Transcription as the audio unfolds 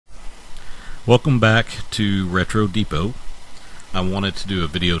Welcome back to Retro Depot. I wanted to do a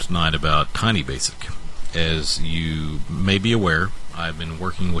video tonight about TinyBASIC. As you may be aware, I've been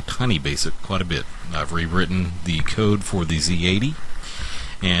working with TinyBASIC quite a bit. I've rewritten the code for the Z80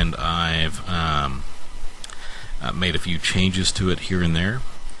 and I've made a few changes to it here and there.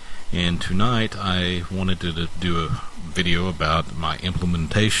 And tonight I wanted to do a video about my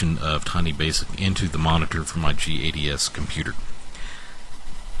implementation of TinyBASIC into the monitor for my G80-S computer.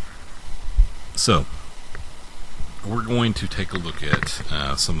 So, we're going to take a look at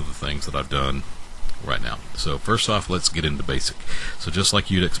some of the things that I've done right now. So first off, let's get into BASIC. So just like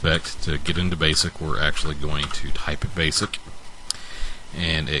you'd expect, to get into BASIC, we're actually going to type BASIC,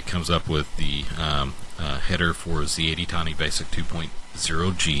 and it comes up with the header for Z80 TinyBASIC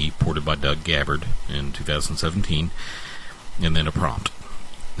 2.0G, ported by Doug Gabbard in 2017, and then a prompt.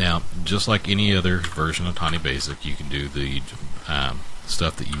 Now, just like any other version of TinyBASIC, you can do the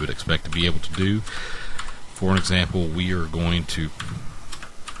stuff that you would expect to be able to do. For an example, we are going to,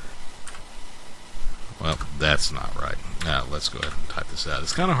 well, that's not right. Now let's go ahead and type this out.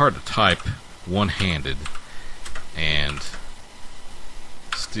 It's kind of hard to type one-handed and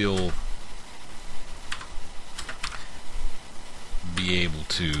still be able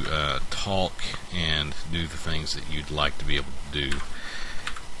to talk and do the things that you'd like to be able to do.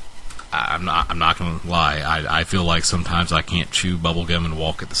 I'm not going to lie. I feel like sometimes I can't chew bubblegum and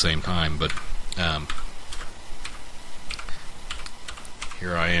walk at the same time, but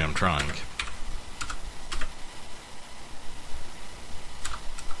here I am trying.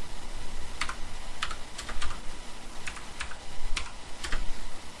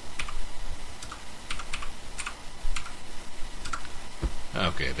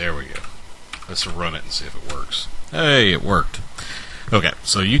 Okay, there we go. Let's run it and see if it works. Hey, it worked. Okay,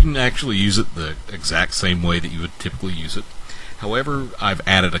 so you can actually use it the exact same way that you would typically use it. However, I've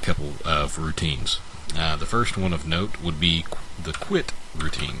added a couple of routines. The first one of note would be the quit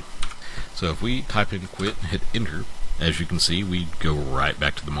routine. So if we type in quit and hit enter, as you can see, we go right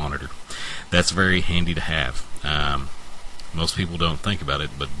back to the monitor. That's very handy to have. Most people don't think about it,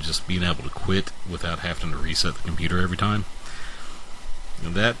 but just being able to quit without having to reset the computer every time,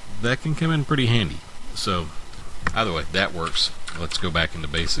 that can come in pretty handy. So either way, that works. Let's go back into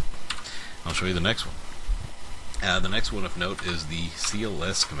BASIC. I'll show you the next one. The next one of note is the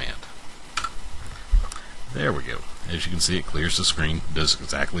Cls Command. There we go. As you can see, it clears the screen, does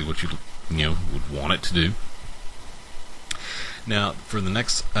exactly what you would want it to do. Now, for the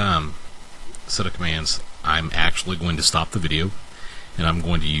next set of commands, I'm actually going to stop the video, and I'm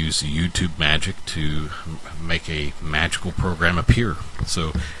going to use YouTube magic to make a magical program appear.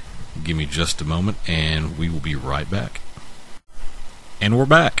 So give me just a moment and we will be right back. And we're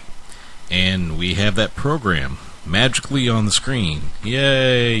back. And we have that program magically on the screen.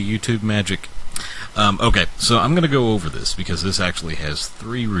 Yay, YouTube magic. Okay, so I'm going to go over this because this actually has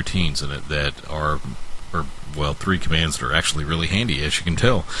three routines in it that are, three commands that are actually really handy, as you can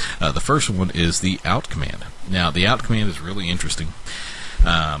tell. The first one is the out command. Now, the out command is really interesting.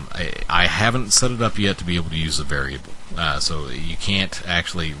 I haven't set it up yet to be able to use a variable. So you can't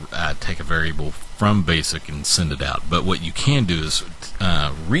actually take a variable from BASIC and send it out. But what you can do is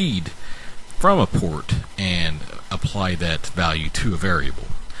read from a port and apply that value to a variable.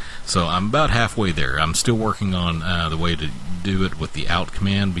 So I'm about halfway there. I'm still working on the way to do it with the out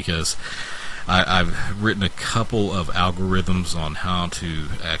command, because I've written a couple of algorithms on how to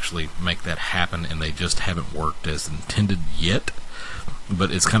actually make that happen, and they just haven't worked as intended yet.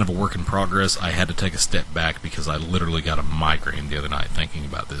 But it's kind of a work in progress. I had to take a step back because I literally got a migraine the other night thinking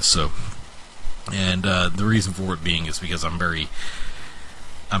about this. So, and the reason for it being is because I'm very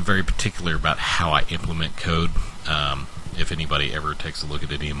particular about how I implement code. If anybody ever takes a look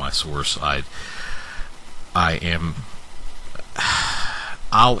at any of my source,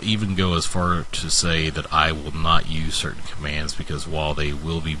 I'll even go as far to say that I will not use certain commands, because while they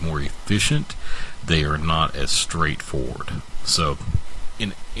will be more efficient, they are not as straightforward. So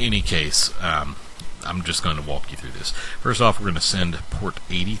in any case, I'm just going to walk you through this. First off, we're going to send port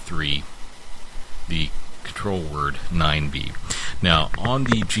 83, the control word 9B. Now, on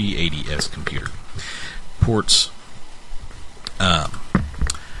the G80-S computer, ports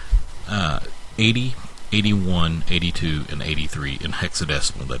 80, 81, 82, and 83 in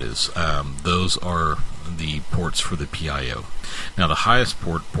hexadecimal, that is. Those are the ports for the PIO. Now, the highest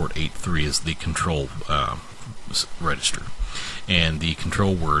port, port 83, is the control register. And the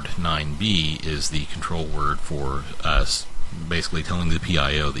control word 9B is the control word for basically telling the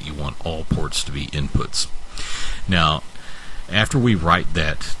PIO that you want all ports to be inputs. Now, after we write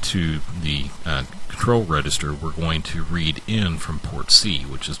that to the control register, we're going to read in from port C,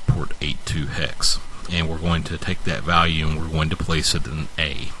 which is port 82 hex. And we're going to take that value and we're going to place it in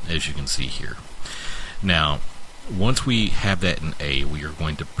A, as you can see here. Now, once we have that in A, we are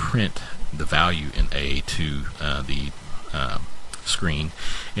going to print the value in A to the screen,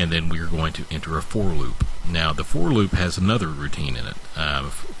 and then we are going to enter a for loop. Now, the for loop has another routine in it.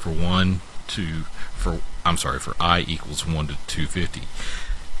 For I equals 1 to 250,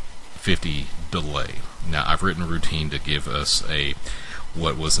 50 delay. Now, I've written a routine to give us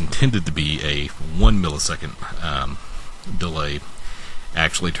what was intended to be a 1 millisecond delay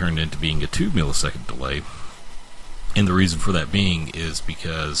actually turned into being a 2 millisecond delay. And the reason for that being is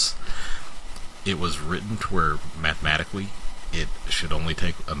because it was written to where mathematically it should only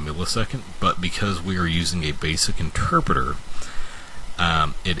take a millisecond, but because we are using a basic interpreter,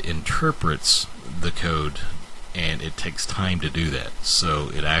 it interprets the code and it takes time to do that. So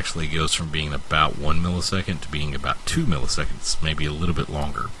it actually goes from being about 1 millisecond to being about 2 milliseconds, maybe a little bit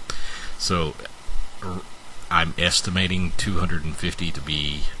longer. So I'm estimating 250 to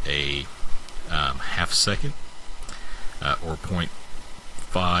be a half second, or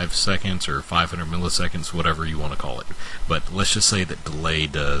 0.5 seconds, or 500 milliseconds, whatever you want to call it. But let's just say that delay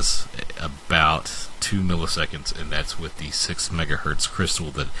does about 2 milliseconds, and that's with the 6 megahertz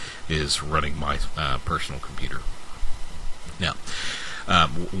crystal that is running my personal computer. Now,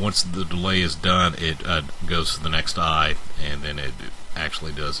 once the delay is done, it goes to the next I, and then it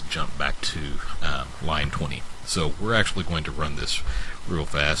actually does jump back to line 20. So we're actually going to run this real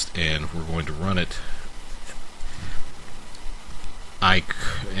fast, and we're going to run it.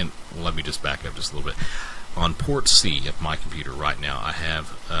 And let me just back up just a little bit. On port C of my computer right now, I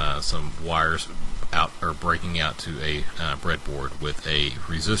have some wires out or breaking out to a breadboard with a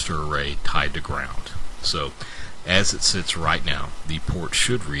resistor array tied to ground. So as it sits right now, the port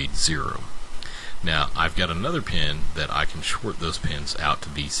should read 0. Now I've got another pin that I can short those pins out to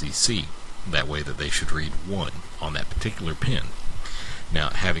VCC. That way that they should read 1 on that particular pin.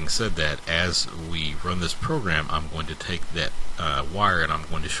 Now, having said that, as we run this program, I'm going to take that wire and I'm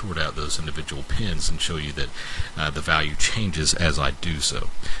going to short out those individual pins and show you that the value changes as I do so.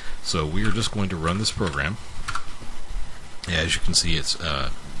 So we are just going to run this program. As you can see, it's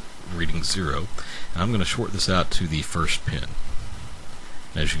reading 0. And I'm going to short this out to the first pin.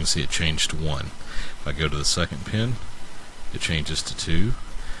 As you can see, it changed to 1. If I go to the second pin, it changes to 2.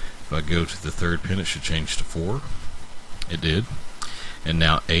 If I go to the third pin, it should change to 4. It did. And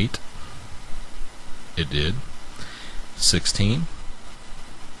now 8, it did. 16,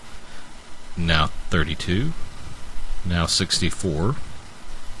 now 32, now 64,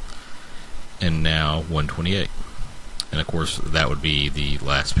 and now 128. And of course that would be the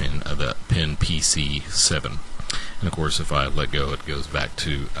last pin of the pin PC7. And of course if I let go, it goes back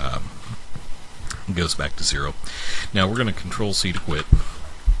to 0. Now we're going to Control C to quit,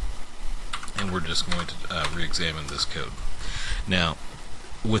 and we're just going to re-examine this code. Now,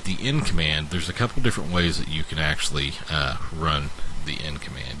 with the in command, there's a couple different ways that you can actually run the in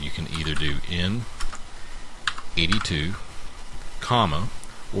command. You can either do in 82, comma,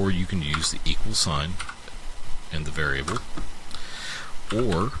 or you can use the equal sign in the variable,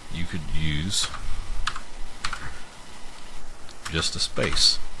 or you could use just a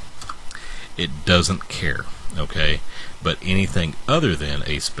space. It doesn't care, okay? But anything other than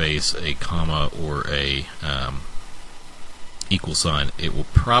a space, a comma, or a equal sign, it will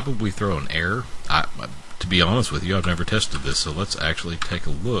probably throw an error. To be honest with you, I've never tested this, so let's actually take a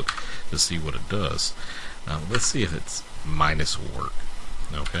look to see what it does. Let's see if it's minus will work.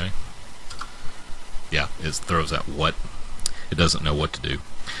 Okay. Yeah, it throws out what. It doesn't know what to do.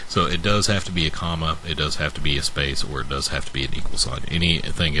 So it does have to be a comma, it does have to be a space, or it does have to be an equal sign.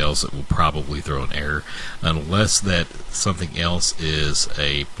 Anything else, it will probably throw an error, unless that something else is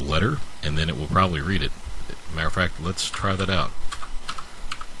a letter, and then it will probably read it. Matter of fact, let's try that out.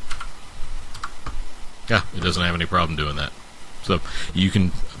 Yeah, it doesn't have any problem doing that. So you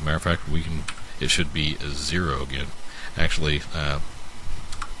can, matter of fact, it should be a 0 again. Actually,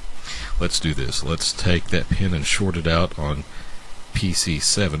 let's do this. Let's take that pin and short it out on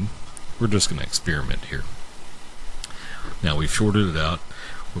PC7. We're just going to experiment here. Now we've shorted it out.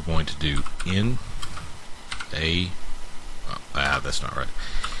 We're going to do in a, that's not right.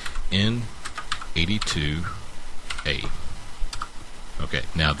 In 82 A. Okay,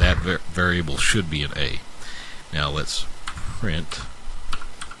 now that variable should be an A. Now let's print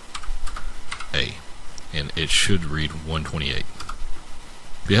A, and it should read 128.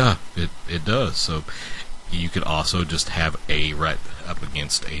 Yeah, it does. So you could also just have A right up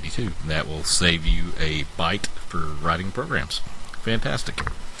against 82. That will save you a byte for writing programs. Fantastic.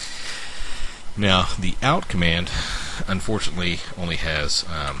 Now, the out command, unfortunately, only has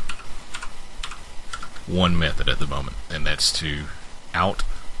one method at the moment, and that's to out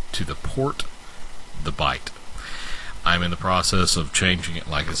to the port the byte. I'm in the process of changing it,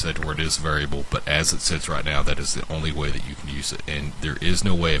 like I said, to where it is variable, but as it sits right now, that is the only way that you can use it, and there is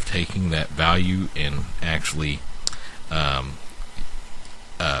no way of taking that value and actually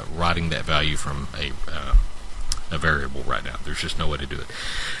writing that value from a variable right now. There's just no way to do it.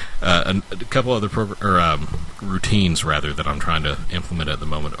 A couple other routines rather that I'm trying to implement at the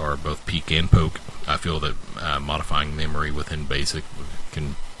moment are both peek and poke. I feel that modifying memory within BASIC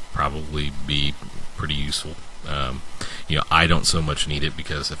can probably be pretty useful. I don't so much need it,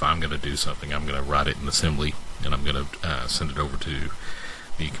 because if I'm going to do something, I'm going to write it in assembly and I'm going to send it over to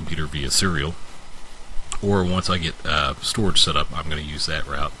the computer via serial, or once I get storage set up, I'm going to use that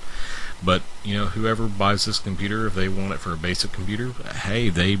route. But whoever buys this computer, if they want it for a basic computer, hey,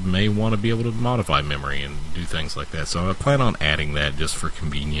 they may want to be able to modify memory and do things like that. So I plan on adding that just for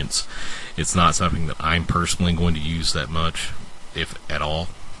convenience. It's not something that I'm personally going to use that much, if at all.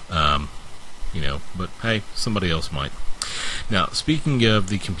 But hey, somebody else might. Now, speaking of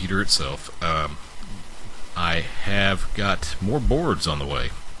the computer itself, I have got more boards on the way.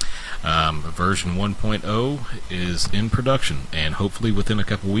 Version 1.0 is in production, and hopefully within a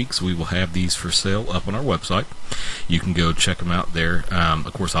couple weeks we will have these for sale up on our website. You can go check them out there.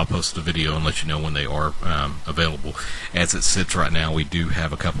 Of course, I'll post a video and let you know when they are available. As it sits right now, we do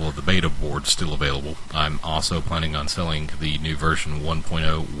have a couple of the beta boards still available. I'm also planning on selling the new version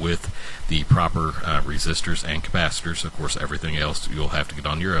 1.0 with the proper resistors and capacitors. Of course, everything else you'll have to get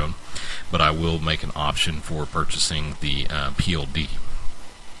on your own, but I will make an option for purchasing the PLD.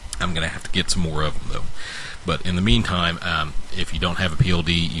 I'm going to have to get some more of them, though. But in the meantime, if you don't have a PLD,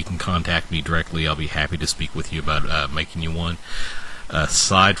 you can contact me directly. I'll be happy to speak with you about making you one.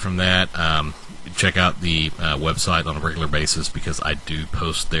 Aside from that, check out the website on a regular basis, because I do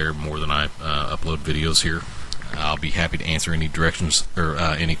post there more than I upload videos here. I'll be happy to answer any directions or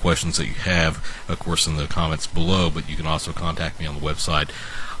any questions that you have, of course, in the comments below, but you can also contact me on the website.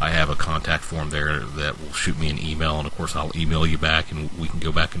 I have a contact form there that will shoot me an email, and of course I'll email you back, and we can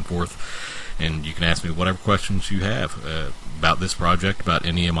go back and forth, and you can ask me whatever questions you have about this project, about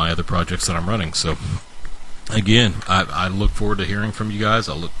any of my other projects that I'm running. So again, I look forward to hearing from you guys.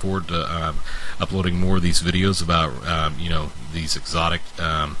 I look forward to uploading more of these videos about these exotic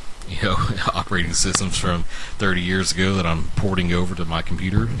operating systems from 30 years ago that I'm porting over to my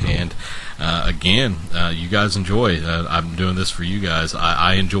computer. And again, you guys enjoy. I'm doing this for you guys.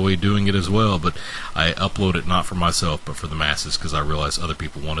 I enjoy doing it as well, but I upload it not for myself but for the masses, because I realize other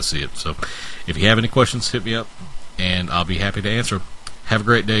people want to see it. So if you have any questions, hit me up and I'll be happy to answer. Have a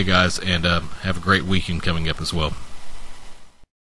great day, guys, and have a great weekend coming up as well.